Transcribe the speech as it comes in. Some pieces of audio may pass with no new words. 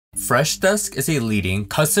Freshdesk is a leading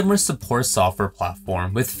customer support software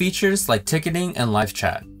platform with features like ticketing and live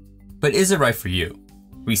chat. But is it right for you?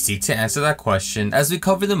 We seek to answer that question as we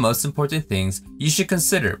cover the most important things you should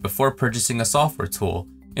consider before purchasing a software tool,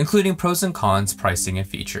 including pros and cons, pricing, and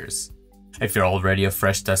features. If you're already a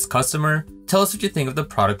Freshdesk customer, tell us what you think of the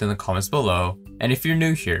product in the comments below, and if you're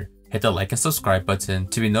new here, hit the like and subscribe button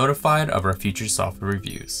to be notified of our future software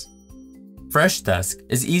reviews. Freshdesk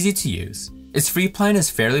is easy to use. Its free plan is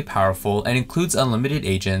fairly powerful and includes unlimited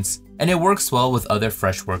agents, and it works well with other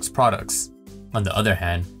Freshworks products. On the other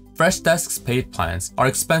hand, Freshdesk's paid plans are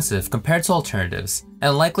expensive compared to alternatives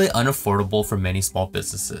and likely unaffordable for many small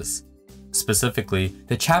businesses. Specifically,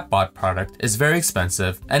 the Chabot product is very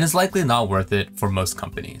expensive and is likely not worth it for most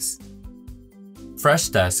companies.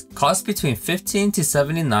 Freshdesk costs between $15 to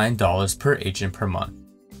 $79 per agent per month.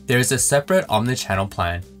 There is a separate omnichannel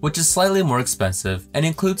plan, which is slightly more expensive and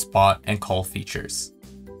includes bot and call features.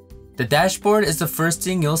 The dashboard is the first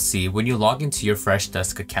thing you'll see when you log into your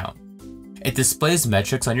Freshdesk account. It displays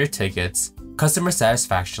metrics on your tickets, customer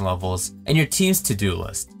satisfaction levels, and your team's to-do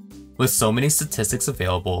list. With so many statistics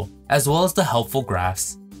available, as well as the helpful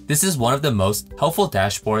graphs, this is one of the most helpful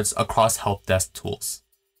dashboards across help desk tools.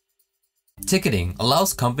 Ticketing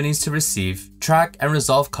allows companies to receive, track, and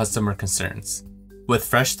resolve customer concerns. With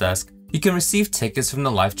Freshdesk, you can receive tickets from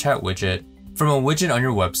the live chat widget, from a widget on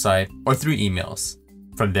your website, or through emails.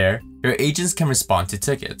 From there, your agents can respond to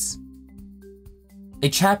tickets. A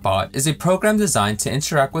chatbot is a program designed to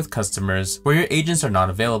interact with customers where your agents are not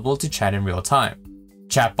available to chat in real time.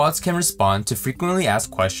 Chatbots can respond to frequently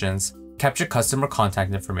asked questions, capture customer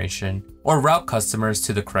contact information, or route customers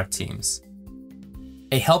to the correct teams.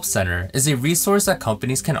 A help center is a resource that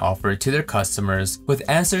companies can offer to their customers with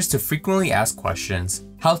answers to frequently asked questions,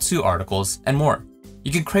 how-to articles, and more.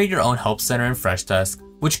 You can create your own help center in Freshdesk,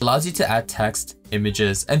 which allows you to add text,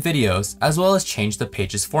 images, and videos, as well as change the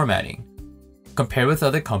page's formatting. Compared with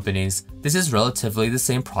other companies, this is relatively the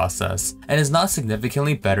same process and is not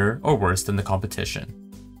significantly better or worse than the competition.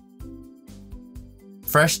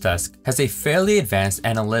 Freshdesk has a fairly advanced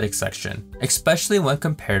analytics section, especially when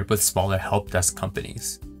compared with smaller help desk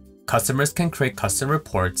companies. Customers can create custom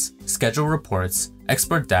reports, schedule reports,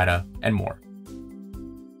 export data, and more.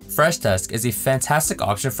 Freshdesk is a fantastic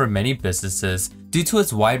option for many businesses due to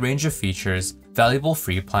its wide range of features, valuable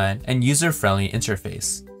free plan, and user-friendly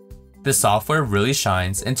interface. The software really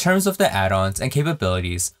shines in terms of the add-ons and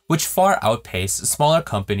capabilities, which far outpace smaller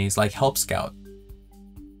companies like Help Scout.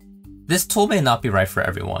 This tool may not be right for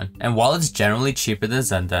everyone, and while it's generally cheaper than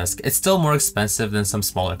Zendesk, it's still more expensive than some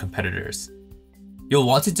smaller competitors. You'll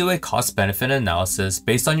want to do a cost-benefit analysis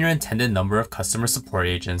based on your intended number of customer support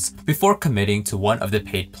agents before committing to one of the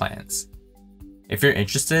paid plans. If you're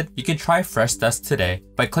interested, you can try Freshdesk today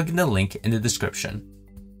by clicking the link in the description.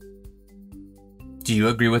 Do you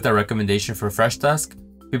agree with our recommendation for Freshdesk?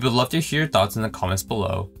 We would love to hear your thoughts in the comments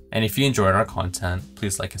below, and if you enjoyed our content,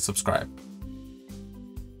 please like and subscribe.